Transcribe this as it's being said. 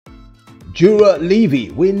Jura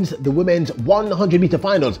Levy wins the women's 100-meter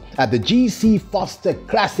finals at the GC Foster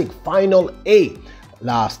Classic Final A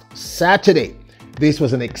last Saturday. This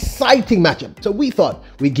was an exciting matchup, so we thought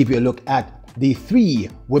we'd give you a look at the 3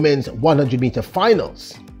 women's 100-meter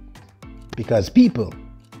finals because people,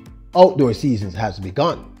 outdoor seasons has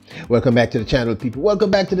begun. Welcome back to the channel, people.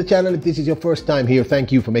 Welcome back to the channel. If this is your first time here,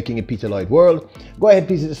 thank you for making it Peter Lloyd World. Go ahead,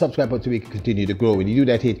 please hit the subscribe button so we can continue to grow. When you do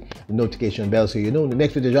that, hit the notification bell so you know the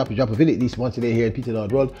next video we drop a video at least once a day here in Peter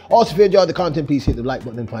Lloyd World. Also, if you enjoyed the content, please hit the like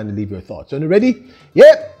button and finally leave your thoughts. So, are you ready?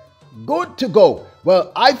 Yep. Good to go.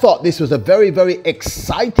 Well, I thought this was a very, very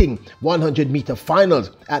exciting 100-meter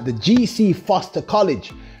finals at the GC Foster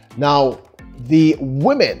College. Now, the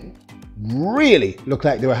women really looked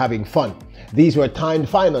like they were having fun. These were timed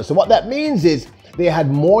finals. So what that means is they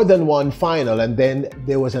had more than one final, and then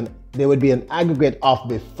there would be an aggregate of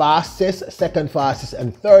the fastest, second fastest,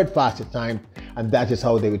 and third fastest time, and that is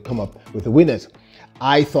how they would come up with the winners.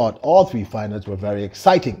 I thought all 3 finals were very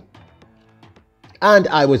exciting. And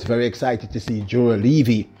I was very excited to see Jura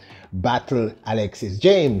Levy battle Alexis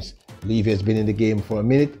James. Levy has been in the game for a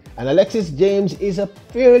minute, and Alexis James is a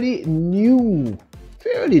fairly new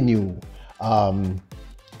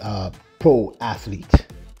pro athlete.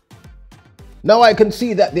 Now I can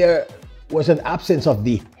see that there was an absence of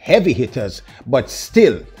the heavy hitters, but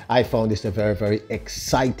still I found this a very, very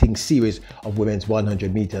exciting series of women's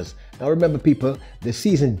 100 meters. Now remember, people, the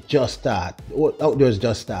season just started, outdoors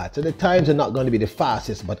just started, so the times are not going to be the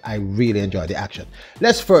fastest, but I really enjoy the action.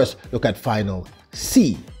 Let's first look at Final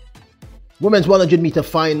C. Women's 100-meter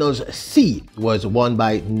Finals C was won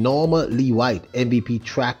by Norma Lee White, MVP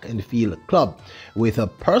Track and Field Club, with a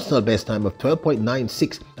personal best time of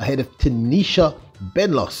 12.96 ahead of Tanisha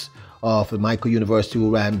Benlos of Michael University, who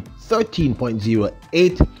ran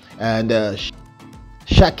 13.08, and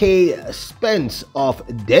Shakay Spence of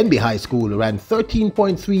Denby High School ran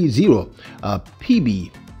 13.30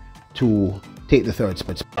 PB to take the third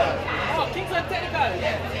spot.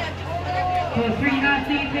 So 3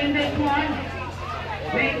 athletes in this one.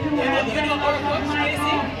 Lane 2 has Benlos of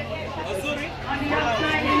Michael. On the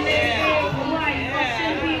outside in lane 8, White of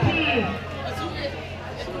MVP.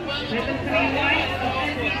 With the 3 White of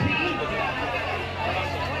MVP.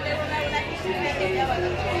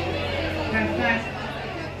 That's that.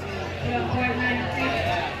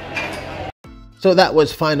 12.96. So that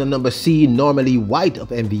was final number C, Norma Lee White of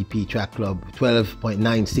MVP Track Club,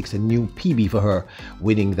 12.96, a new PB for her,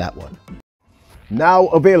 winning that one. Now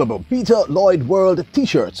available, Peter Lloyd World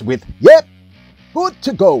t-shirts with "Yep, good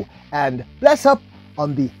to go" and "Bless up"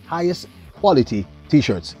 on the highest quality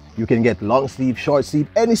t-shirts. You can get long sleeve, short sleeve,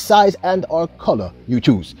 any size and or color you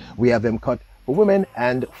choose. We have them cut for women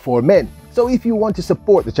and for men. So if you want to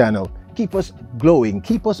support the channel, keep us glowing,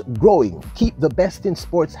 keep us growing, keep the best in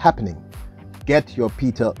sports happening, get your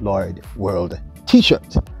Peter Lloyd World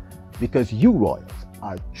t-shirt, because you Royals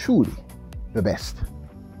are truly the best.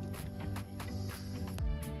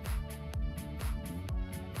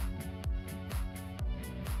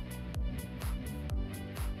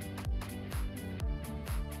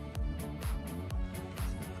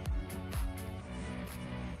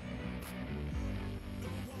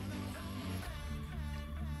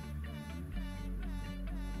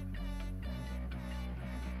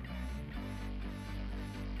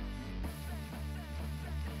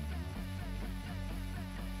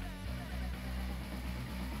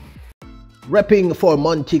 Repping for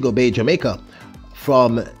Montego Bay, Jamaica,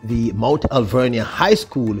 from the Mount Alvernia High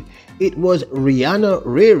School, it was Rihanna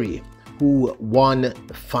Rary who won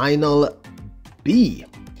Final B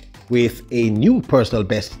with a new personal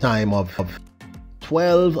best time of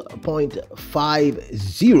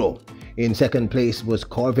 12.50. In second place was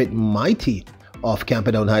Corvette Mighty of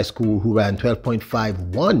Camperdown High School, who ran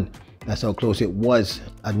 12.51. That's how close it was,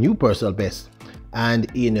 a new personal best.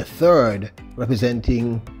 And in third,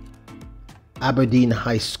 representing Aberdeen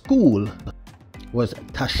High School, was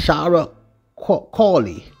Tashara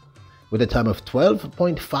Cawley with a time of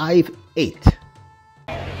 12.58.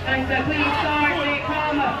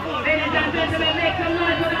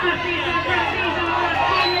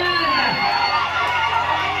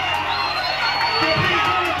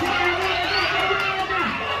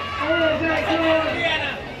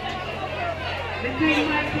 Between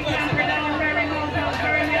Michael Camperdown, Rary Mount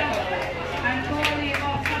Alvernia, and Cawley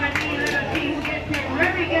of Aberdeen, let us see who gets it.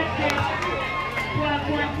 Rary gets it,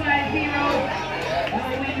 12.50. No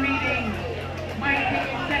win reading. Mike in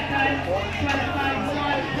second,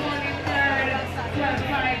 12.51. Cawley third,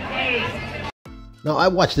 12.58. Now, I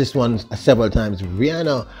watched this one several times.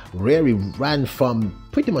 Rihanna really ran from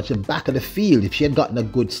pretty much the back of the field. If she had gotten a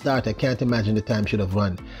good start, I can't imagine the time she'd have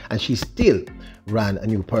run. And she still ran a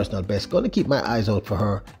new personal best. Going to keep my eyes out for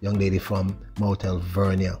her, young lady from Mount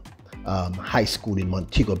Alvernia High School in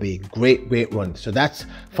Montego Bay. Great run. So that's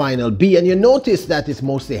final B. And you notice that it's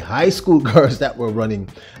mostly high school girls that were running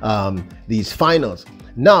these finals.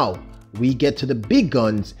 Now, we get to the big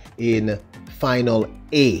guns in final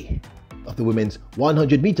A of the women's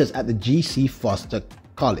 100 meters at the GC Foster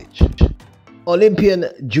College. Olympian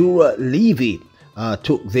Jura Levy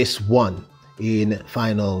took this one in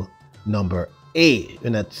final number A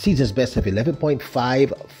in a season's best of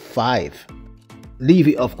 11.55.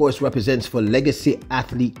 Levy, of course, represents for Legacy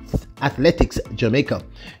Athletics Jamaica.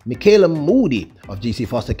 Michaela Moody of GC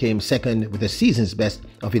Foster came second with a season's best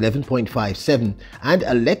of 11.57, and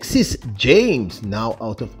Alexis James, now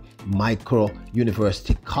out of Micro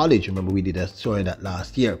University College, remember we did a story on that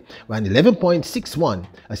last year, ran 11.61,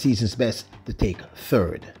 a season's best, to take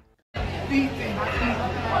third. So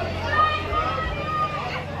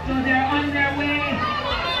they're on their way.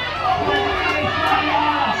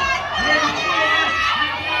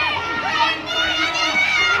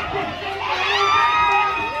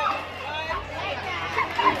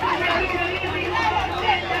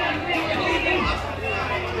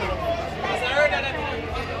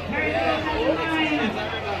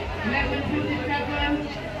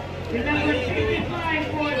 The number 55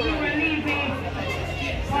 for Jura Levy.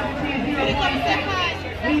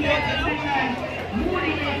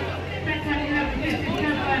 Moody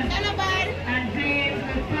and James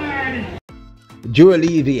the third. Jura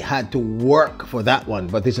Levy had to work for that one,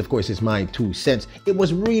 but this, of course, is my 2 cents. It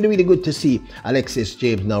was really good to see Alexis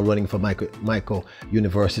James now running for Micro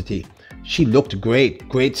University. She looked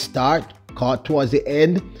great start, caught towards the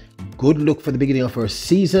end. Good look for the beginning of her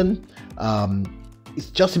season. It's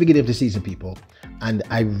just the beginning of the season, people, and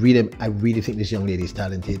I really think this young lady is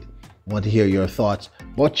talented. Want to hear your thoughts,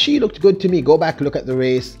 but she looked good to me. Go back, look at the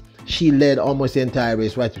race. She led almost the entire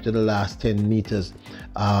race right up to the last 10 meters,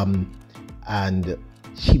 and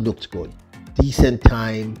she looked good. Decent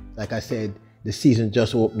time. Like I said, the season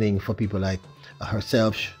just opening for people like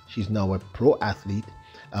herself. She's now a pro athlete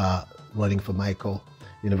running for Micro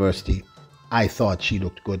University. I thought she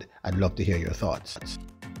looked good. I'd love to hear your thoughts.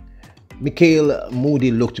 Michaela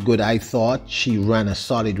Moody looked good. I thought she ran a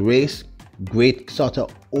solid race. Great sort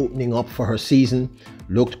of opening up for her season.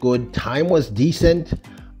 Looked good. Time was decent.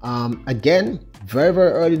 Again, very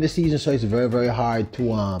early in the season, so it's very hard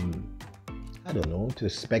to I don't know, to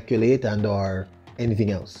speculate and or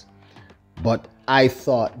anything else. But I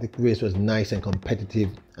thought the race was nice and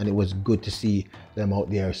competitive, and it was good to see them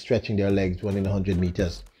out there stretching their legs, running 100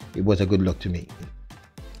 meters. It was a good look to me.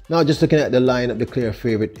 Now, just looking at the lineup, the clear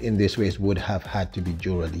favorite in this race would have had to be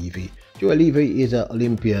Jura Levy. Jura Levy is an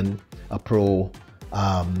Olympian, a pro,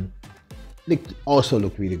 also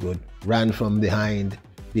looked really good. Ran from behind,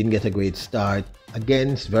 didn't get a great start. Again,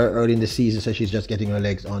 it's very early in the season, so she's just getting her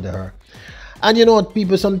legs under her. And you know what,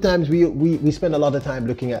 people, sometimes we spend a lot of time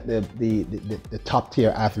looking at the top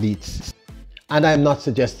tier athletes. And I'm not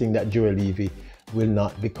suggesting that Jura Levy will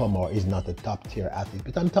not become or is not a top tier athlete,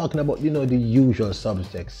 but I'm talking about, you know, the usual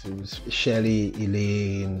subjects. Shelly,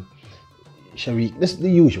 Elaine, Sharik, this is the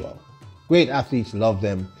usual. Great athletes, love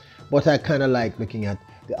them, but I kind of like looking at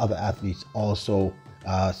the other athletes also.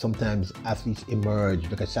 Sometimes athletes emerge,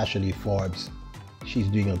 like Sasha Lee Forbes. She's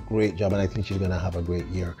doing a great job, and I think she's going to have a great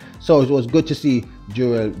year. So it was good to see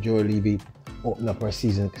Jura Levy open up her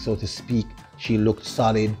season, so to speak. She looked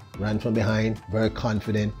solid, ran from behind, very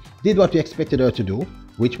confident, did what we expected her to do,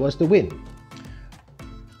 which was to win.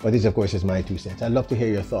 But this, of course, is my 2 cents. I'd love to hear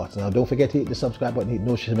your thoughts. Now, don't forget to hit the subscribe button, hit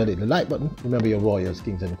notification, the like button. Remember your royals,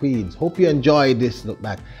 kings, and queens. Hope you enjoyed this look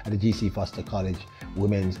back at the GC Foster College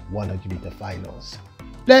Women's 100 meter finals.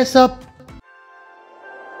 Bless up!